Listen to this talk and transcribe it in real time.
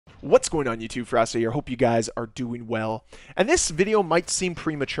What's going on YouTube? Ferocity here. Hope you guys are doing well. And this video might seem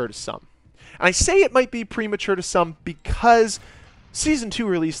premature to some. And I say it might be premature to some because Season 2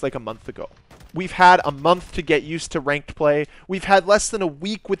 released like a month ago. We've had a month to get used to ranked play. We've had less than a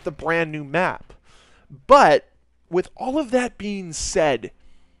week with the brand new map. But with all of that being said,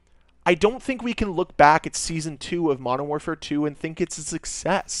 I don't think we can look back at Season 2 of Modern Warfare 2 and think it's a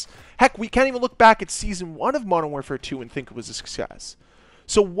success. Heck, we can't even look back at Season 1 of Modern Warfare 2 and think it was a success.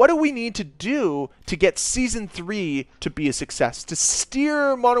 So what do we need to do to get Season 3 to be a success? To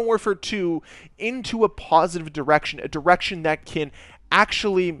steer Modern Warfare 2 into a positive direction, a direction that can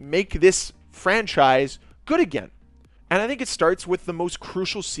actually make this franchise good again. And I think it starts with the most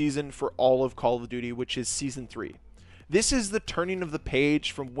crucial season for all of Call of Duty, which is Season 3. This is the turning of the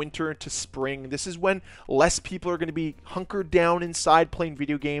page from winter to spring. This is when less people are going to be hunkered down inside playing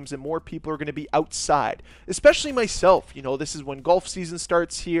video games and more people are going to be outside. Especially myself. You know, this is when golf season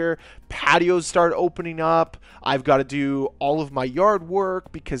starts here. Patios start opening up. I've got to do all of my yard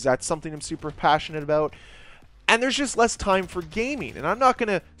work because that's something I'm super passionate about. And there's just less time for gaming. And I'm not going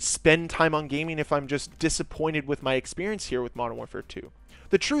to spend time on gaming if I'm just disappointed with my experience here with Modern Warfare 2.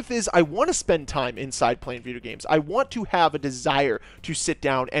 The truth is, I want to spend time inside playing video games. I want to have a desire to sit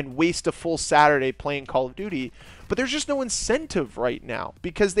down and waste a full Saturday playing Call of Duty, but there's just no incentive right now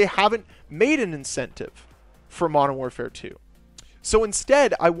because they haven't made an incentive for Modern Warfare 2. So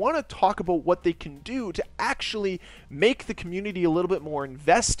instead, I want to talk about what they can do to actually make the community a little bit more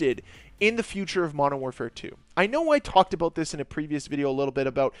invested in the future of Modern Warfare 2. I know I talked about this in a previous video a little bit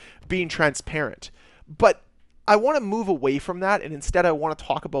about being transparent, but I want to move away from that, and instead I want to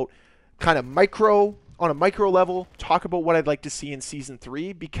talk about kind of on a micro level, talk about what I'd like to see in Season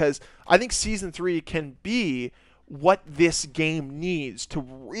 3, because I think Season 3 can be what this game needs to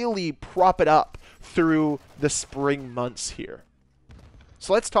really prop it up through the spring months here.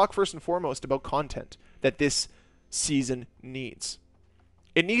 So let's talk first and foremost about content that this season needs.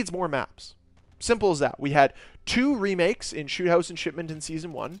 It needs more maps. Simple as that. We had 2 remakes in Shoot House and Shipment in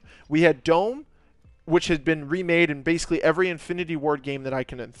Season 1. We had Dome, which has been remade in basically every Infinity Ward game that I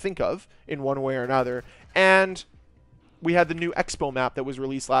can think of in one way or another. And we had the new Expo map that was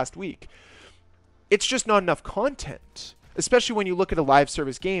released last week. It's just not enough content, especially when you look at a live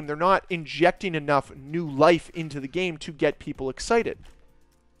service game. They're not injecting enough new life into the game to get people excited.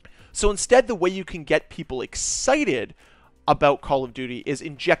 So instead, the way you can get people excited about Call of Duty is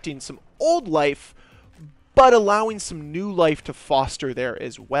injecting some old life, but allowing some new life to foster there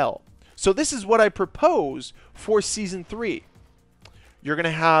as well. So this is what I propose for Season 3. You're going to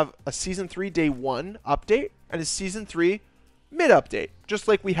have a Season 3 Day 1 update and a Season 3 mid-update, just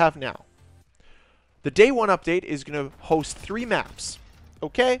like we have now. The Day 1 update is going to host 3 maps,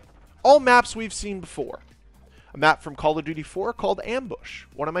 okay? All maps we've seen before. A map from Call of Duty 4 called Ambush,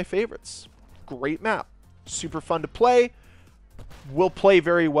 one of my favorites. Great map, super fun to play. Will play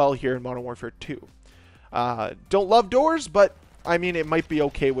very well here in Modern Warfare 2. Don't love doors, but I mean, it might be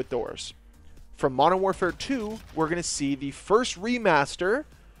okay with doors. From Modern Warfare 2, we're going to see the first remaster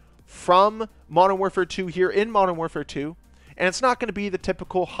from Modern Warfare 2 here in Modern Warfare 2. And it's not going to be the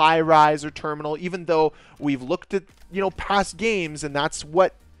typical high-rise or terminal, even though we've looked at, past games, and that's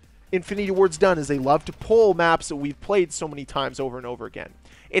what Infinity Ward's done, is they love to pull maps that we've played so many times over and over again.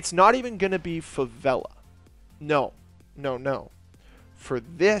 It's not even going to be Favela. No. No, no. For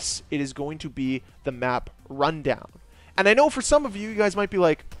this, it is going to be the map Rundown. And I know for some of you, you guys might be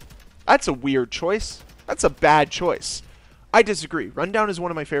like, that's a weird choice. That's a bad choice. I disagree. Rundown is one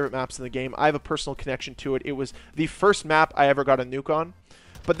of my favorite maps in the game. I have a personal connection to it. It was the first map I ever got a nuke on.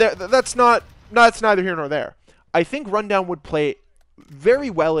 But that's neither here nor there. I think Rundown would play very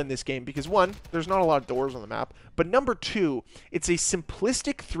well in this game because, 1, there's not a lot of doors on the map. But number 2, it's a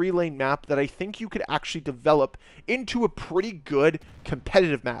simplistic 3-lane map that I think you could actually develop into a pretty good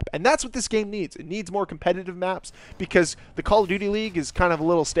competitive map. And that's what this game needs. It needs more competitive maps because the Call of Duty League is kind of a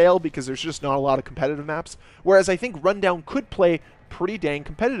little stale because there's just not a lot of competitive maps. Whereas I think Rundown could play pretty dang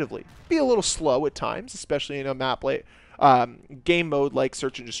competitively. Be a little slow at times, especially in a map like game mode like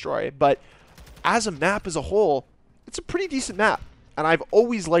Search and Destroy. But as a map as a whole, it's a pretty decent map. And I've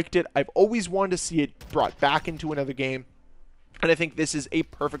always liked it. I've always wanted to see it brought back into another game. And I think this is a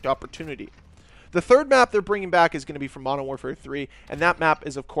perfect opportunity. The third map they're bringing back is going to be from Modern Warfare 3. And that map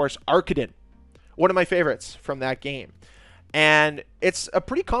is, of course, Arkaden. One of my favorites from that game. And it's a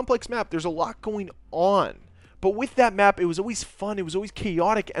pretty complex map. There's a lot going on. But with that map, it was always fun. It was always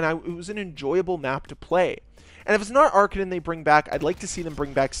chaotic. And it was an enjoyable map to play. And if it's not Arkaden they bring back, I'd like to see them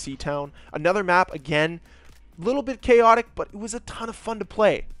bring back Seatown. Another map, again, little bit chaotic, but it was a ton of fun to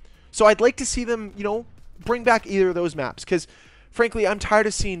play. So I'd like to see them, bring back either of those maps, because Frankly, I'm tired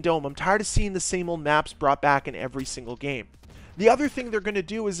of seeing Dome. I'm tired of seeing the same old maps brought back in every single game. The other thing they're going to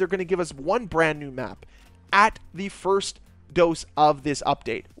do is they're going to give us one brand new map at the first dose of this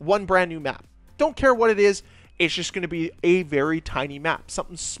update. One brand new map. Don't care what it is. It's just going to be a very tiny map,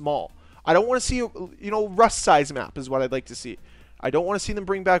 something small. I don't want to see, Rust size map is what I'd like to see. I don't want to see them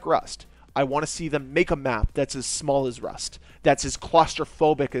bring back Rust. I want to see them make a map that's as small as Rust, that's as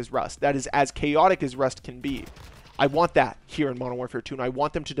claustrophobic as Rust, that is as chaotic as Rust can be. I want that here in Modern Warfare 2, and I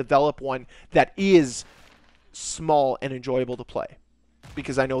want them to develop one that is small and enjoyable to play,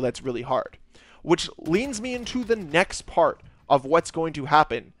 because I know that's really hard. Which leads me into the next part of what's going to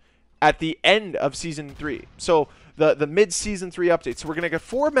happen at the end of Season 3. So the mid-Season 3 update. So we're going to get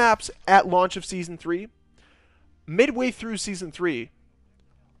 4 maps at launch of Season 3. Midway through Season 3,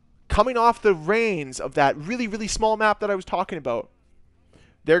 coming off the reins of that really, really small map that I was talking about,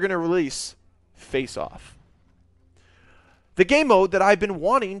 they're going to release Face Off. The game mode that I've been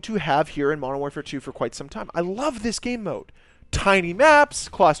wanting to have here in Modern Warfare 2 for quite some time. I love this game mode. Tiny maps,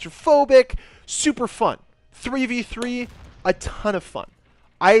 claustrophobic, super fun. 3v3, a ton of fun.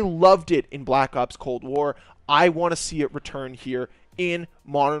 I loved it in Black Ops Cold War. I want to see it return here in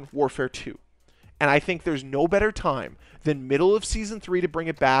Modern Warfare 2. And I think there's no better time than middle of Season 3 to bring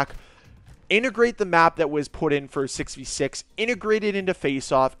it back, integrate the map that was put in for 6v6, integrate it into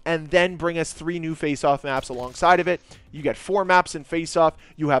Face Off, and then bring us 3 new Face Off maps alongside of it. You get 4 maps in Face Off.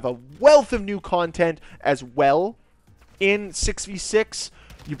 You have a wealth of new content as well in 6v6.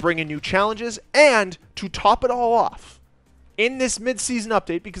 You bring in new challenges, and to top it all off, in this mid-season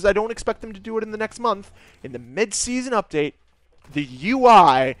update, because I don't expect them to do it in the next month, in the mid-season update, the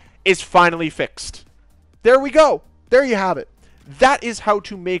UI is finally fixed. There we go. There you have it. That is how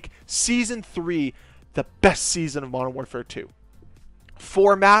to make Season 3 the best season of Modern Warfare 2.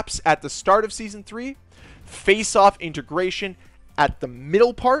 4 maps at the start of Season 3, Face-Off integration at the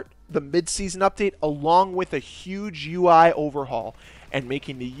middle part, the mid-season update, along with a huge UI overhaul, and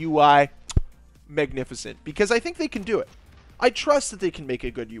making the UI magnificent, because I think they can do it. I trust that they can make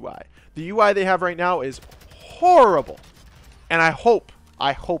a good UI. The UI they have right now is horrible, and I hope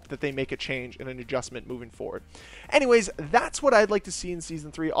that they make a change and an adjustment moving forward. Anyways, that's what I'd like to see in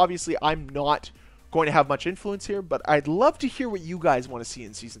Season 3. Obviously, I'm not going to have much influence here, but I'd love to hear what you guys want to see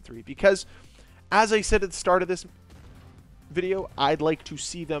in Season 3, because as I said at the start of this video, I'd like to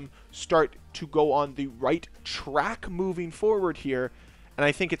see them start to go on the right track moving forward here, and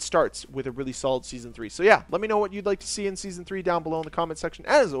I think it starts with a really solid Season 3. So yeah, let me know what you'd like to see in Season 3 down below in the comment section.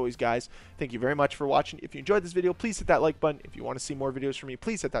 As always, guys, thank you very much for watching. If you enjoyed this video, please hit that like button. If you want to see more videos from me,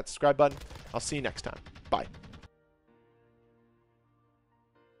 please hit that subscribe button. I'll see you next time. Bye.